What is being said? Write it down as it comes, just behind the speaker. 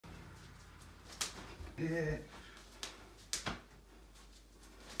here.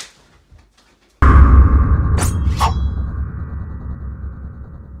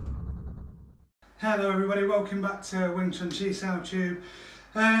 Hello everybody, welcome back to Wing Chun Chi Sau tube.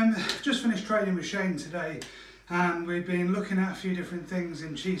 Just finished training with Shane today and we've been looking at a few different things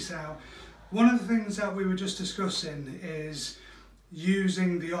in Chi Sau. One of the things that we were just discussing is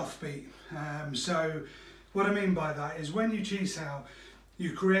using the offbeat. So what I mean by that is when you Chi Sau,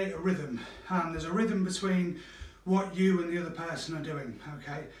 you create a rhythm, and there's a rhythm between what you and the other person are doing,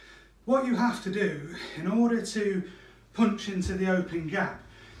 okay? What you have to do in order to punch into the open gap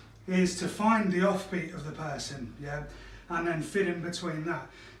is to find the offbeat of the person, yeah, and then fit in between that.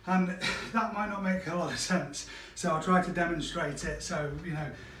 And that might not make a lot of sense, so I'll try to demonstrate it so you know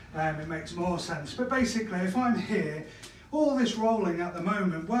it makes more sense. But basically, if I'm here, all this rolling at the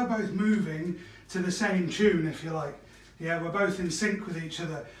moment, we're both moving to the same tune, if you like. Yeah, we're both in sync with each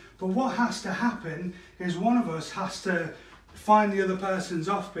other. But what has to happen is one of us has to find the other person's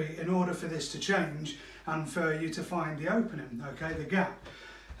offbeat in order for this to change and for you to find the opening, okay, the gap.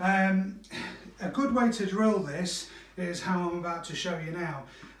 A good way to drill this is how I'm about to show you now.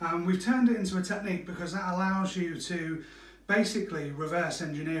 We've turned it into a technique because that allows you to basically reverse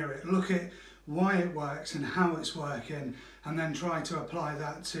engineer it, look at why it works and how it's working, and then try to apply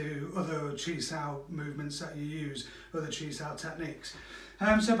that to other Chi Sau movements that you use, other Chi Sau techniques.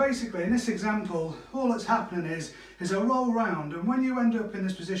 So basically in this example, all that's happening is a roll round, and when you end up in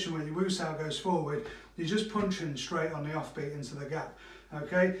this position where your Wu Sau goes forward, you're just punching straight on the offbeat into the gap.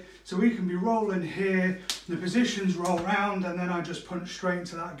 Okay, so we can be rolling here, the positions roll round, and then I just punch straight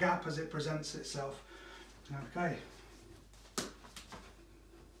into that gap as it presents itself. Okay,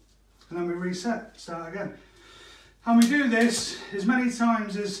 and then we reset, start again. And we do this as many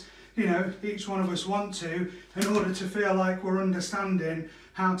times as, you know, each one of us want to, in order to feel like we're understanding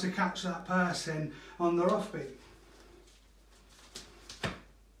how to catch that person on their offbeat.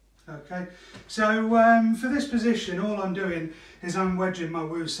 Okay, so for this position, all I'm doing is I'm wedging my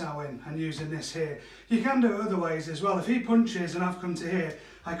Wu Sau in and using this here. You can do it other ways as well. If he punches and I've come to here,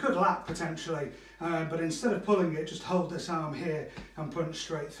 I could lap potentially, but instead of pulling it, just hold this arm here and punch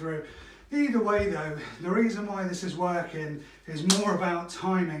straight through. Either way though, the reason why this is working is more about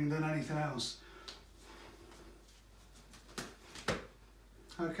timing than anything else.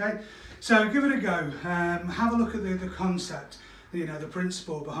 Okay, so give it a go. Have a look at the concept, you know, the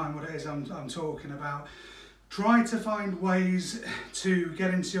principle behind what it is I'm talking about. Try to find ways to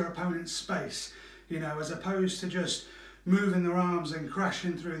get into your opponent's space, you know, as opposed to just moving their arms and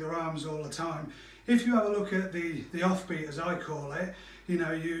crashing through their arms all the time. If you have a look at the offbeat, as I call it, you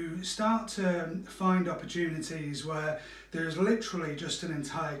know, you start to find opportunities where there's literally just an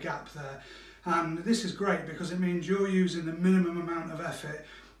entire gap there. And this is great because it means you're using the minimum amount of effort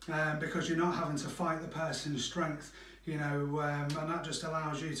because you're not having to fight the person's strength, you know, and that just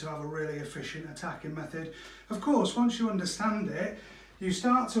allows you to have a really efficient attacking method. Of course, once you understand it, you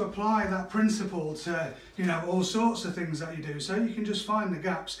start to apply that principle to, you know, all sorts of things that you do. So you can just find the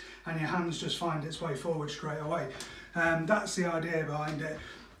gaps and your hands just find its way forward straight away. That's the idea behind it,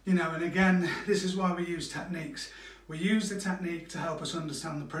 you know, and again, this is why we use techniques. We use the technique to help us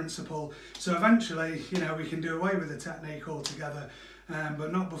understand the principle. So eventually, you know, we can do away with the technique altogether,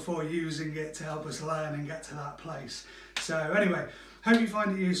 but not before using it to help us learn and get to that place. So anyway, hope you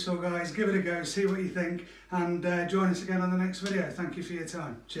find it useful, guys. Give it a go, see what you think, and join us again on the next video. Thank you for your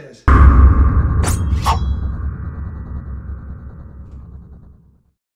time. Cheers.